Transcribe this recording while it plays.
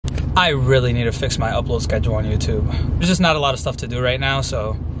I really need to fix my upload schedule on YouTube. There's just not a lot of stuff to do right now,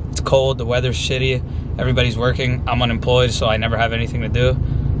 so it's cold, the weather's shitty, everybody's working, I'm unemployed, so I never have anything to do.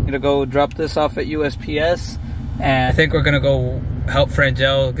 I'm gonna go drop this off at USPS, and I think we're gonna go help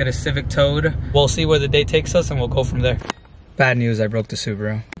Frangel get a Civic towed. We'll see where the day takes us, and we'll go from there. Bad news, I broke the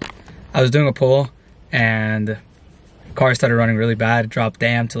Subaru. I was doing a pull, and the car started running really bad, it dropped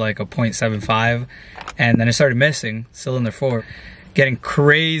damn to like a 0.75, and then it started missing, cylinder 4. Getting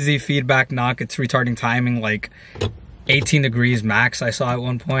crazy feedback knock, it's retarding timing, like 18 degrees max I saw at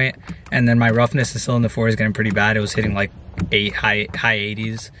one point, and then my roughness in cylinder 4 is getting pretty bad. It was hitting like high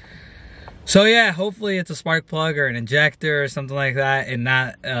 80s. So yeah, hopefully it's a spark plug or an injector or something like that, and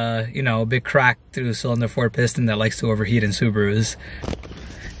not you know, a big crack through cylinder 4 piston that likes to overheat in Subarus.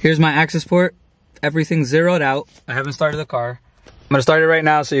 Here's my access port. Everything's zeroed out. I haven't started the car. I'm gonna start it right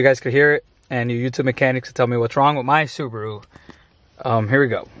now so you guys can hear it, and you YouTube mechanics can tell me what's wrong with my Subaru. Here we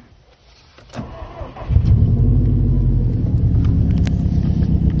go.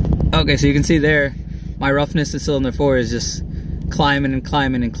 Okay, so you can see there, my roughness in cylinder 4 is just climbing and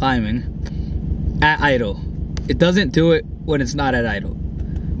climbing and climbing at idle. It doesn't do it when it's not at idle.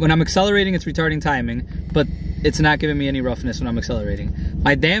 When I'm accelerating, it's retarding timing, but it's not giving me any roughness when I'm accelerating.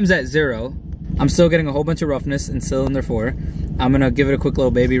 My dam's at 0. I'm still getting a whole bunch of roughness in cylinder 4. I'm gonna give it a quick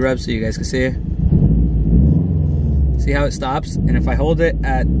little baby rev so you guys can see it. See how it stops? And if I hold it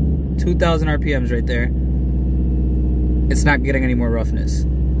at 2,000 RPMs right there, it's not getting any more roughness.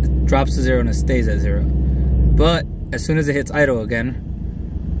 It drops to 0 and it stays at 0. But as soon as it hits idle again,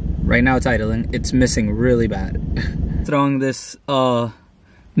 right now it's idling, it's missing really bad. Throwing this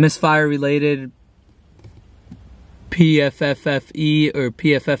misfire related PFFFE or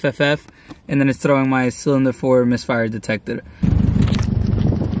PFFFF, and then it's throwing my cylinder 4 misfire detector.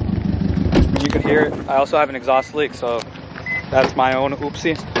 You can hear it. I also have an exhaust leak, so that's my own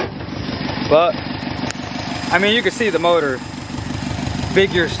oopsie. But I mean, you can see the motor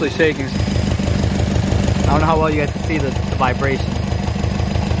vigorously shaking. I don't know how well you guys can see the vibration,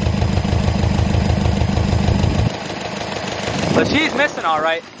 but she's missing all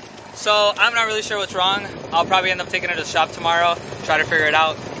right. So I'm not really sure what's wrong. I'll probably end up taking her to the shop tomorrow, try to figure it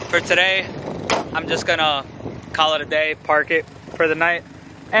out. For today, I'm just gonna call it a day, park it for the night.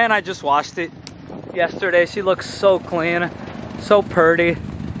 And I just washed it yesterday. She looks so clean, so purty,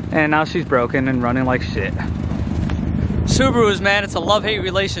 and now she's broken and running like shit. Subarus, man, it's a love-hate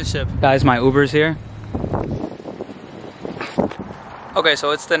relationship. Guys, my Uber's here. Okay,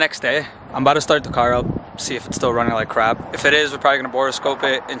 so it's the next day. I'm about to start the car up, see if it's still running like crap. If it is, we're probably gonna boroscope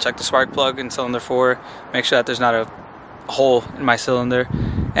it and check the spark plug in cylinder 4, make sure that there's not a hole in my cylinder.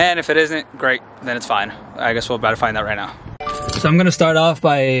 And if it isn't, great, then it's fine. I guess we'll about to find out right now. So I'm gonna start off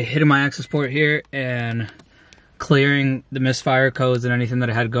by hitting my access port here and clearing the misfire codes and anything that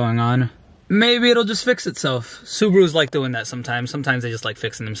I had going on. Maybe it'll just fix itself. Subarus like doing that sometimes. Sometimes they just like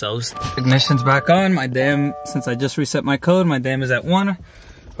fixing themselves. Ignition's back on. My dam, since I just reset my code, my dam is at 1. We're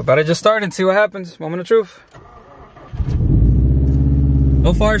about to just start and see what happens. Moment of truth.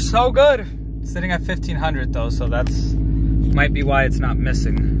 So far, so good. Sitting at 1500 though, so that's might be why it's not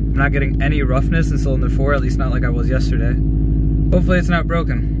missing. I'm not getting any roughness in cylinder 4, at least not like I was yesterday. Hopefully it's not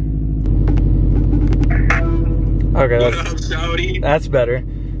broken. Okay, that's better.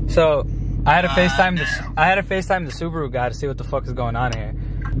 So I had to FaceTime the Subaru guy to see what the fuck is going on here.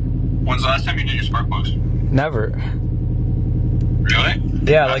 When's the last time you did your spark plugs? Never. Really?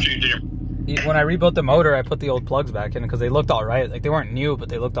 Yeah, like when I rebuilt the motor, I put the old plugs back in because they looked all right. Like they weren't new, but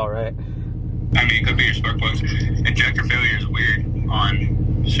they looked all right. I mean, it could be your spark plugs. Injector failure is weird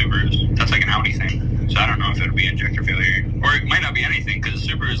on Subarus. That's like an Audi thing. So I don't know if it'll be injector failure. Or it might not be anything because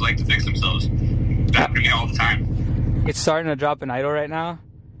Subarus like to fix themselves. That happens to me all the time. It's starting to drop in idle right now,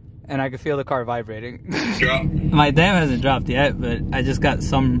 and I can feel the car vibrating. Drop. My dam hasn't dropped yet, but I just got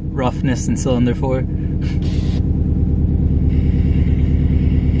some roughness in cylinder 4.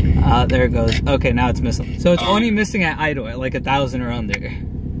 There it goes. Okay, now it's missing. So it's only missing at idle, at like 1,000 or under.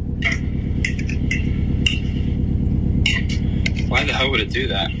 Why the hell would it do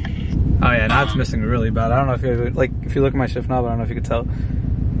that? Oh yeah, now it's missing really bad. I don't know if you like, if you look at my shift knob, I don't know if you can tell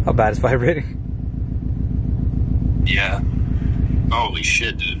how bad it's vibrating. Yeah. Holy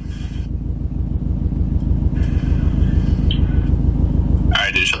shit, dude.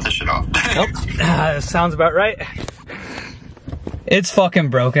 Alright, dude, shut this shit off. Nope. Sounds about right. It's fucking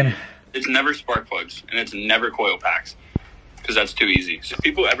broken. It's never spark plugs, and it's never coil packs, because that's too easy. So if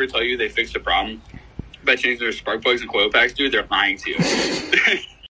people ever tell you they fixed a problem by changing their spark plugs and coil packs, dude, they're lying to you.